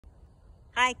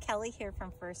Hi, Kelly here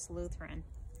from First Lutheran.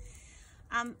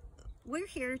 We're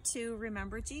here to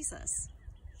remember Jesus.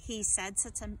 He said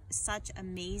such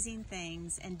amazing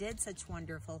things and did such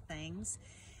wonderful things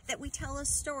that we tell his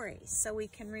stories so we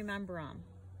can remember them.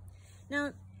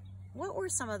 Now, what were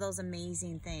some of those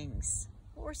amazing things?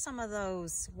 What were some of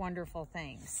those wonderful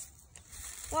things?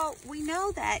 Well, we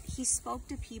know that he spoke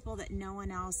to people that no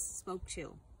one else spoke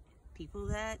to. People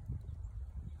that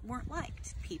weren't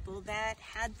liked. People that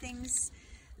had things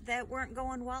that weren't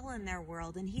going well in their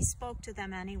world, and he spoke to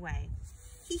them anyway.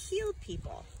 He healed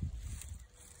people.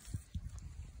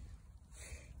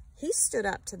 He stood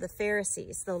up to the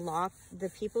Pharisees,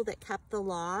 the people that kept the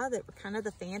law, that were kind of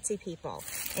the fancy people,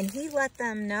 and he let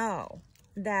them know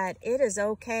that it is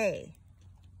okay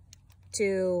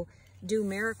to do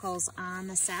miracles on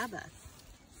the Sabbath.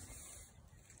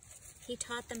 He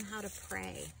taught them how to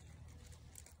pray.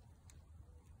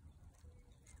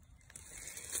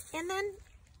 And then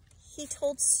he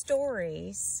told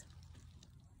stories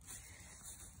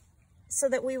so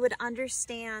that we would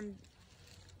understand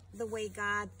the way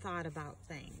God thought about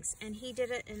things. And he did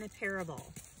it in a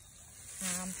parable.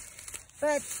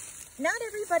 But not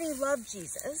everybody loved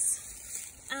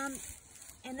Jesus.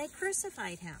 And they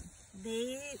crucified him.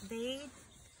 They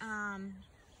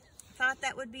thought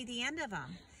that would be the end of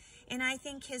him. And I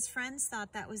think his friends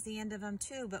thought that was the end of him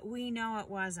too, but we know it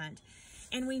wasn't.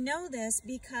 And we know this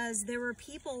because there were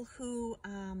people who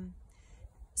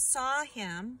saw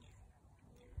him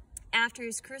after he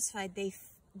was crucified.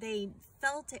 They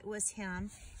felt it was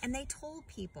him, and they told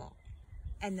people.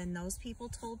 And then those people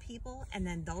told people, and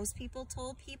then those people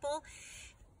told people,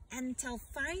 until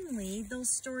finally those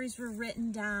stories were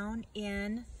written down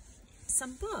in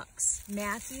some books.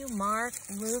 Matthew, Mark,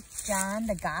 Luke, John,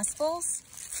 the Gospels.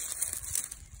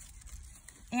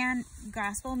 And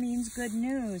gospel means good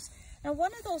news. Now,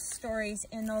 one of those stories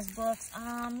in those books,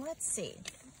 let's see,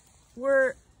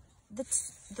 were the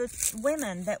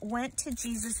women that went to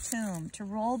Jesus' tomb to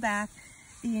roll back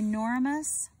the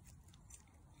enormous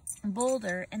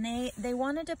boulder, and they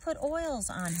wanted to put oils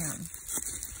on him.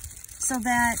 So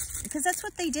that, because that's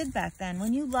what they did back then.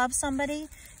 When you love somebody,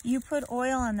 you put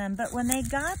oil on them. But when they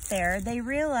got there, they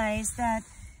realized that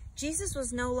Jesus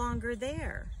was no longer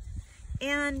there.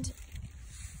 And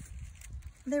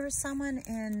there was someone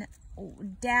in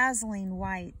dazzling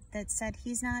white that said,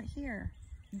 he's not here.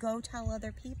 Go tell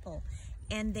other people.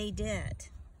 And they did.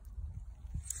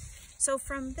 So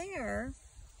from there,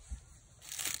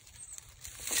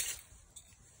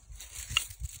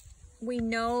 we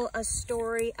know a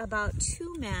story about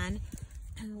two men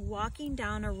walking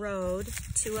down a road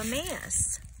to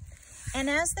Emmaus. And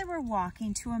as they were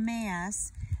walking to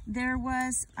Emmaus, there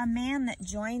was a man that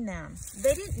joined them.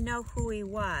 They didn't know who he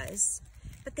was,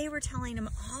 but they were telling him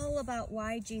all about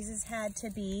why Jesus had to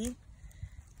be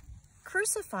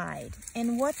crucified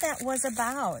and what that was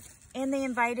about. And they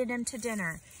invited him to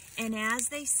dinner. And as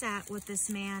they sat with this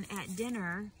man at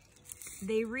dinner,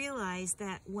 they realized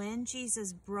that when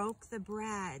Jesus broke the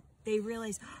bread, they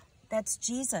realized, oh, that's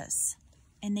Jesus.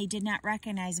 And they did not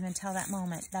recognize him until that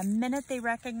moment. The minute they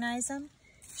recognized him,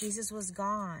 Jesus was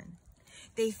gone.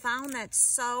 They found that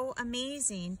so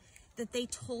amazing that they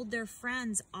told their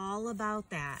friends all about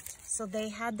that. So they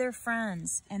had their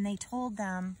friends and they told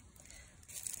them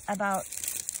about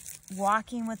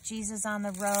walking with Jesus on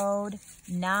the road,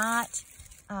 not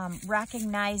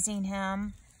recognizing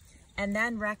him, and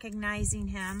then recognizing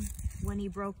him when he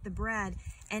broke the bread.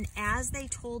 And as they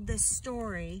told this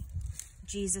story,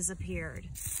 Jesus appeared.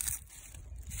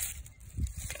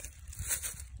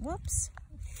 Whoops.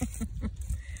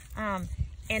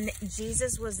 And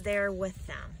Jesus was there with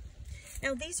them.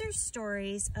 Now, these are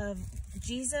stories of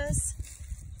Jesus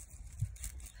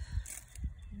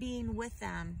being with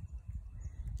them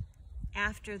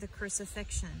after the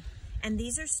crucifixion. And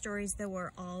these are stories that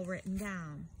were all written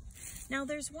down. Now,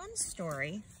 there's one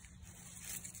story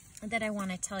that I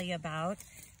want to tell you about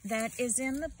that is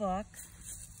in the book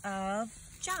of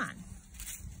John.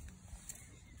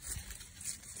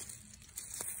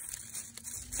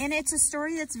 And it's a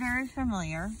story that's very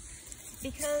familiar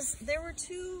because there were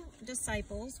two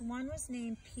disciples. One was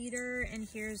named Peter, and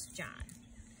here's John.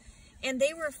 And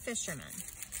they were fishermen.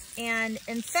 And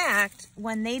in fact,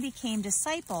 when they became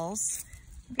disciples,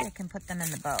 maybe I can put them in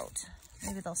the boat.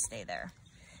 Maybe they'll stay there.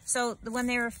 So when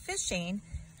they were fishing,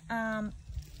 a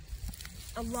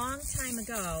long time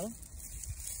ago,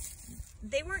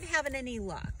 they weren't having any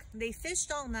luck. They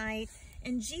fished all night,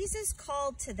 and Jesus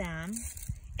called to them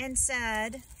and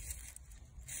said,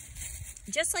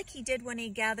 just like he did when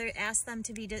he asked them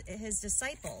to be his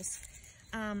disciples.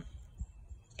 And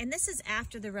this is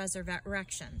after the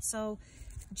resurrection. So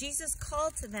Jesus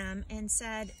called to them and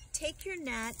said, take your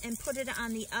net and put it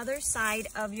on the other side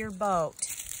of your boat,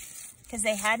 because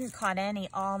they hadn't caught any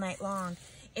all night long.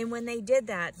 And when they did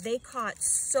that, they caught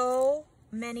so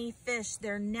many fish,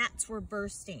 their nets were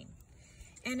bursting.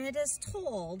 And it is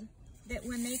told that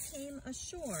when they came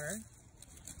ashore,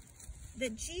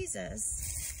 that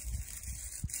Jesus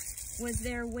was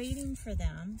there waiting for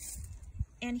them,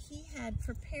 and he had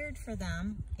prepared for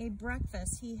them a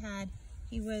breakfast.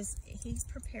 He's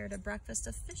prepared a breakfast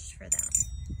of fish for them.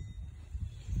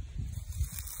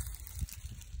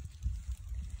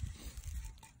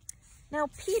 Now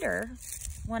Peter,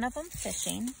 one of them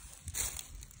fishing,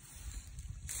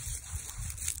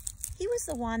 he was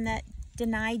the one that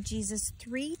denied Jesus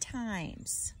 3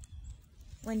 times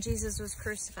when Jesus was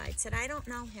crucified. Said, I don't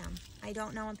know him. I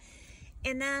don't know him.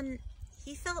 And then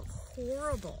he felt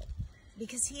horrible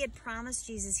because he had promised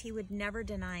Jesus he would never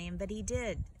deny him, but he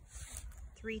did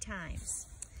 3 times.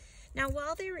 Now,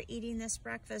 while they were eating this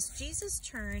breakfast, Jesus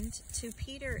turned to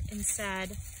Peter and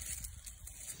said,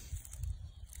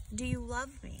 do you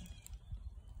love me?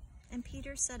 And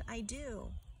Peter said, I do.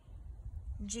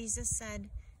 Jesus said,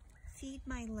 feed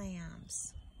my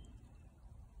lambs.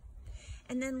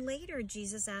 And then later,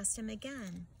 Jesus asked him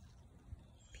again,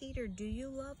 Peter, do you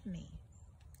love me?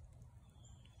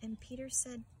 And Peter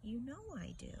said, you know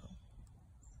I do.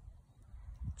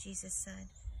 Jesus said,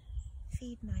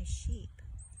 feed my sheep.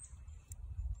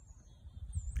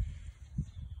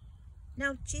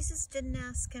 Now, Jesus didn't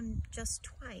ask him just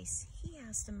twice. He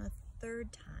asked him a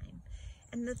 3rd time.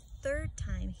 And the 3rd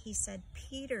time he said,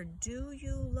 Peter, do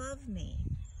you love me?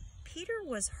 Peter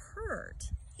was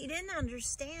hurt. He didn't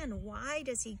understand, why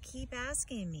does he keep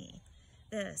asking me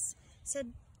this? He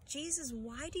said, Jesus,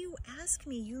 why do you ask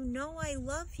me? You know I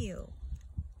love you.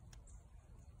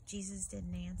 Jesus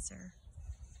didn't answer.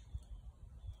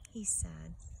 He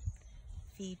said,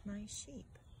 feed my sheep.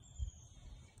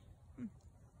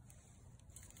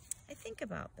 I think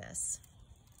about this.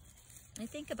 I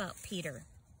think about Peter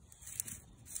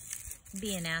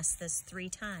being asked this 3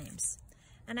 times.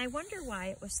 And I wonder why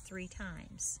it was 3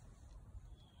 times.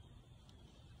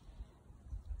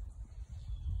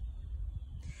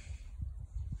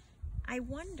 I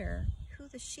wonder who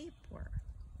the sheep were.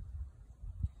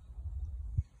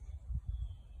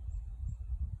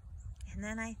 And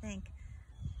then I think,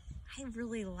 I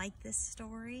really like this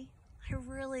story. I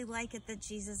really like it that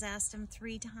Jesus asked him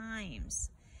 3 times.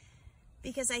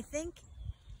 Because I think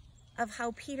of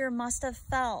how Peter must have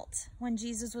felt when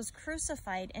Jesus was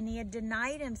crucified and he had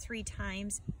denied him 3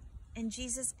 times and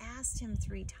Jesus asked him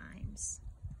 3 times.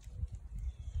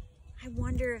 I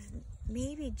wonder if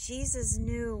maybe Jesus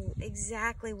knew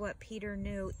exactly what Peter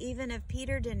knew, even if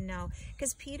Peter didn't know,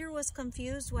 because Peter was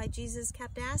confused why Jesus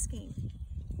kept asking.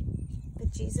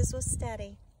 But Jesus was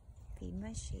steady. Feed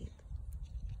my sheep.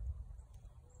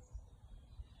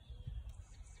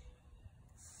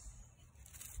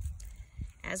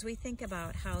 As we think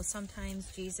about how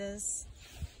sometimes Jesus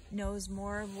knows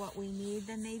more of what we need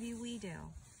than maybe we do,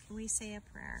 can we say a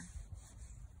prayer?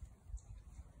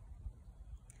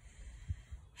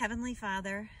 Heavenly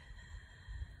Father,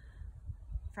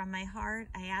 from my heart,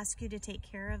 I ask you to take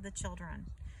care of the children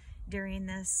during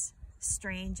this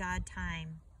strange, odd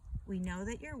time. We know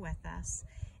that you're with us,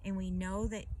 and we know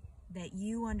that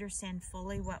you understand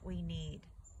fully what we need.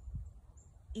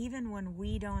 Even when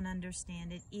we don't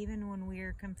understand it, even when we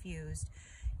are confused,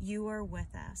 you are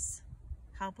with us.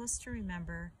 Help us to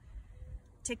remember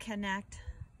to connect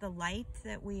the light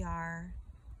that we are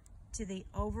to the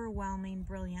overwhelming,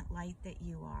 brilliant light that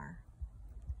you are.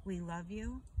 We love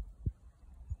you.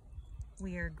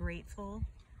 We are grateful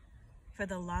for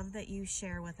the love that you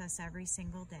share with us every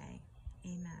single day.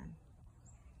 Amen.